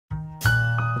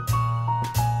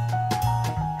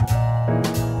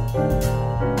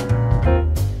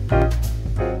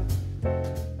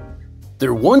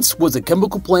There once was a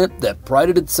chemical plant that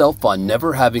prided itself on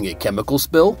never having a chemical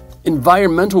spill,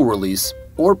 environmental release,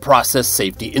 or process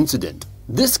safety incident.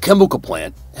 This chemical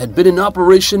plant had been in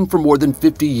operation for more than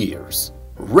 50 years.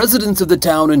 Residents of the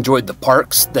town enjoyed the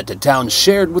parks that the town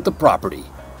shared with the property,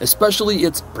 especially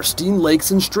its pristine lakes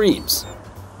and streams.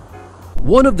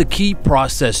 One of the key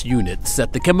process units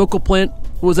at the chemical plant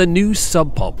was a new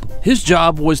sump pump. His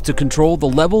job was to control the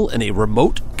level in a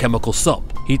remote chemical sump.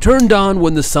 He turned on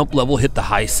when the sump level hit the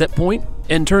high set point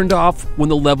and turned off when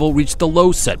the level reached the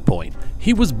low set point.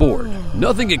 He was bored.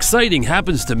 Nothing exciting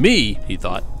happens to me, he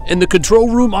thought, and the control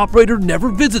room operator never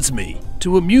visits me.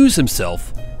 To amuse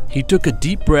himself, he took a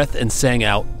deep breath and sang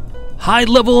out, "High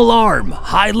level alarm!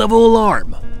 High level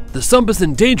alarm! The sump is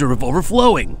in danger of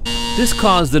overflowing." This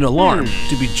caused an alarm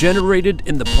to be generated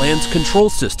in the plant's control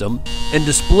system and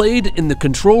displayed in the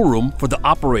control room for the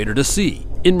operator to see.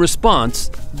 In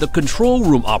response, the control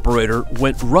room operator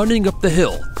went running up the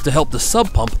hill to help the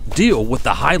sump pump deal with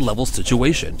the high-level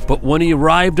situation. But when he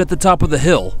arrived at the top of the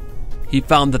hill, he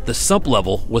found that the sump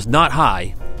level was not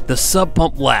high. The sump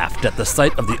pump laughed at the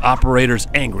sight of the operator's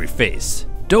angry face.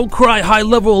 "Don't cry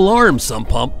high-level alarm, sump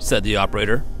pump," said the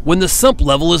operator, "when the sump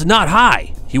level is not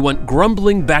high." He went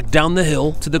grumbling back down the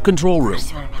hill to the control room.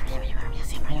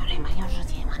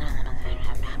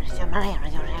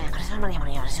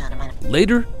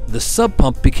 Later, the sump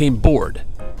pump became bored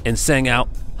and sang out,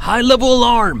 "High-level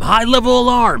alarm! High-level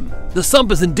alarm! The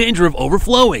sump is in danger of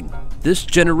overflowing." This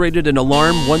generated an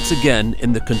alarm once again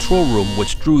in the control room,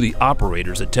 which drew the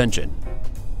operator's attention.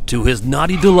 To his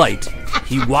naughty delight,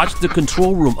 he watched the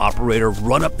control room operator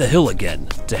run up the hill again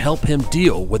to help him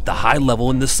deal with the high level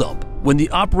in the sump. When the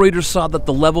operator saw that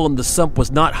the level in the sump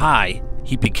was not high,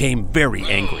 he became very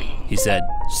angry. He said,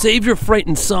 "Save your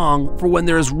frightened song for when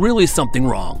there is really something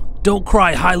wrong. Don't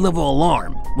cry high-level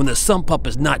alarm when the sump pump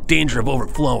is not in danger of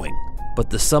overflowing." But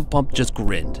the sump pump just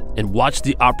grinned and watched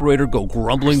the operator go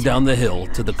grumbling down the hill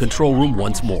to the control room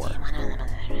once more.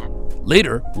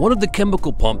 Later, one of the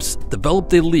chemical pumps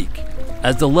developed a leak.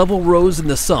 As the level rose in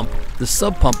the sump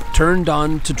pump turned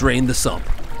on to drain the sump.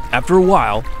 After a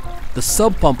while, the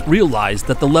sump pump realized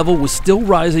that the level was still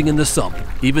rising in the sump,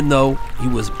 even though he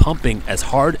was pumping as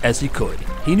hard as he could.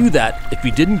 He knew that if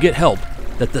he didn't get help,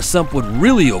 that the sump would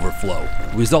really overflow,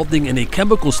 resulting in a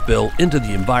chemical spill into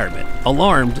the environment.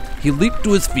 Alarmed, he leaped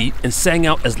to his feet and sang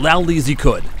out as loudly as he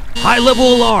could,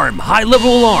 "High-level alarm!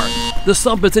 High-level alarm! The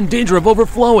sump is in danger of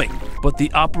overflowing!" But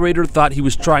the operator thought he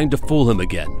was trying to fool him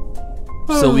again.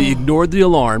 So he ignored the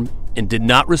alarm and did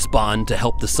not respond to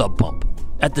help the sump pump.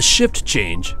 At the shift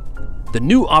change, the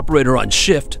new operator on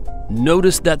shift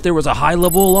noticed that there was a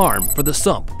high-level alarm for the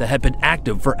sump that had been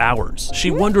active for hours.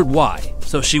 She wondered why,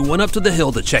 so she went up to the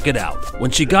hill to check it out.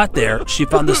 When she got there, she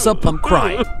found the sump pump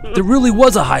crying. There really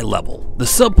was a high level. The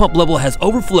sump pump level has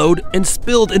overflowed and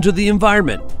spilled into the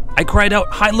environment. I cried out,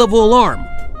 "High-level alarm!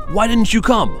 Why didn't you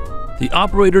come?" The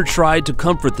operator tried to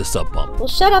comfort the sump pump. "Well,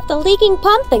 shut off the leaking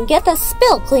pump and get the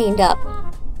spill cleaned up."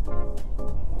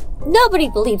 Nobody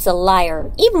believes a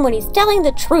liar, even when he's telling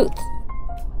the truth.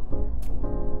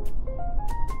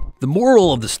 The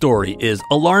moral of the story is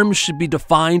alarms should be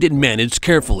defined and managed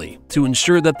carefully to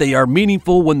ensure that they are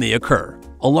meaningful when they occur.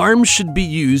 Alarms should be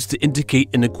used to indicate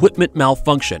an equipment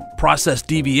malfunction, process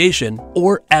deviation,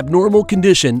 or abnormal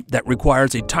condition that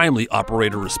requires a timely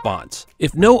operator response.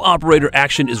 If no operator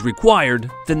action is required,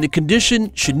 then the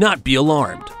condition should not be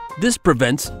alarmed. This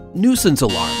prevents nuisance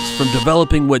alarms from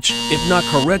developing, which, if not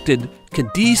corrected, can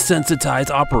desensitize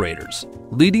operators,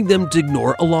 leading them to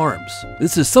ignore alarms.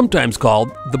 This is sometimes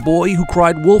called the boy who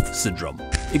cried wolf syndrome.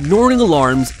 Ignoring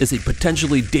alarms is a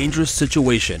potentially dangerous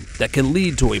situation that can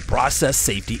lead to a process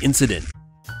safety incident.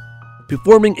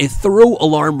 Performing a thorough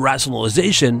alarm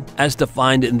rationalization, as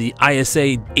defined in the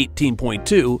ISA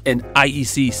 18.2 and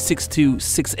IEC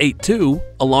 62682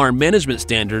 alarm management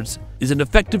standards, is an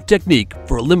effective technique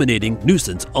for eliminating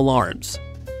nuisance alarms.